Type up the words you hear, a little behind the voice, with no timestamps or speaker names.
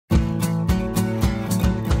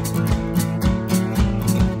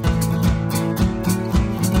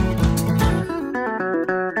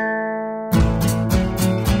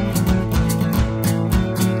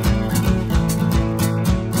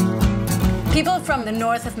People from the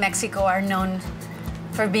north of Mexico are known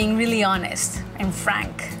for being really honest and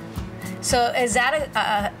frank. So is that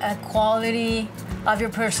a quality of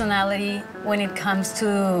your personality when it comes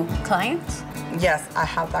to clients? Yes, I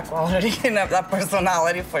have that quality and that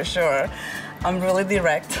personality for sure. I'm really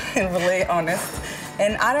direct and really honest.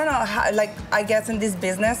 And I don't know, how, like, I guess in this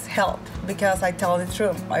business, help, because I tell the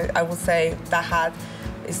truth. I would say that hat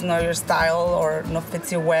is not your style or not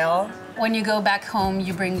fits you well. When you go back home,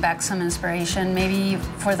 you bring back some inspiration, maybe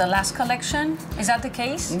for the last collection? Is that the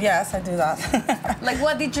case? Yes, I do that. Like,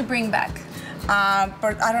 what did you bring back?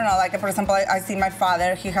 But I don't know, like, for example, I see my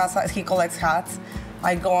father, he collects hats.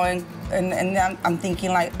 I go and I'm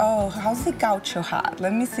thinking like, oh, how's the gaucho hat?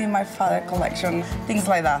 Let me see my father collection, things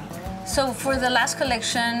like that. So for the last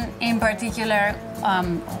collection in particular,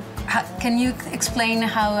 can you explain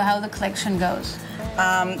how the collection goes?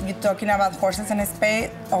 You're talking about horses in space?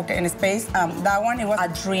 Okay, in space. That one, it was a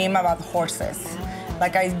dream about horses.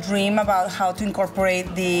 Like, I dream about how to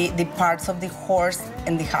incorporate the parts of the horse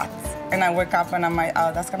in the hats. And I wake up and I'm like,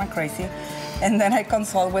 oh, that's kind of crazy. And then I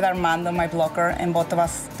consult with Armando, my blocker, and both of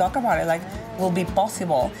us talk about it, like, will be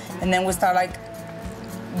possible. And then we start, like,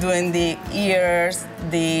 doing the ears,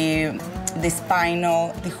 the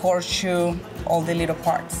spinal, the horseshoe, all the little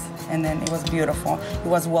parts. And then it was beautiful. It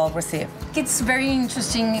was well received. It's very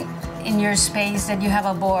interesting in your space that you have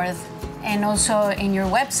a board, and also in your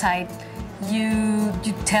website, you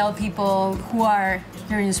tell people who are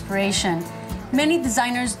your inspiration. Many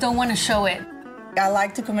designers don't want to show it. I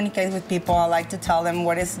like to communicate with people. I like to tell them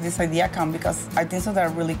where is this idea come, because I think so they're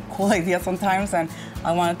really cool ideas sometimes, and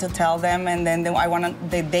I wanted to tell them, and then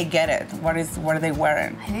they get it. What are they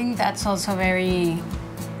wearing? I think that's also very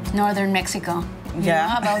northern Mexico. Yeah.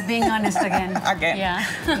 You know, about being honest again. Again. Yeah.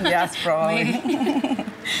 Yes, probably.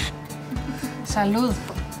 Salud.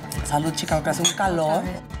 Salud, chica, que hace un calor.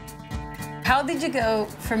 How did you go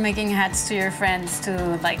from making hats to your friends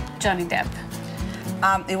to, like, Johnny Depp?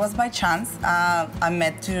 It was by chance. I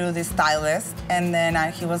met to the stylist, and then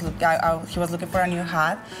he was looking for a new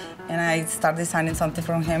hat, and I started designing something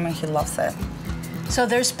for him, and he loves it. So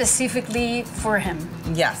they're specifically for him?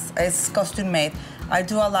 Yes, it's custom made. I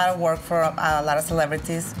do a lot of work for a lot of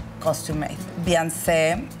celebrities, custom made.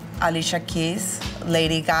 Beyoncé, Alicia Keys,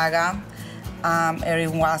 Lady Gaga,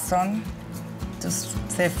 Eric Watson, just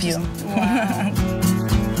say a few. Wow.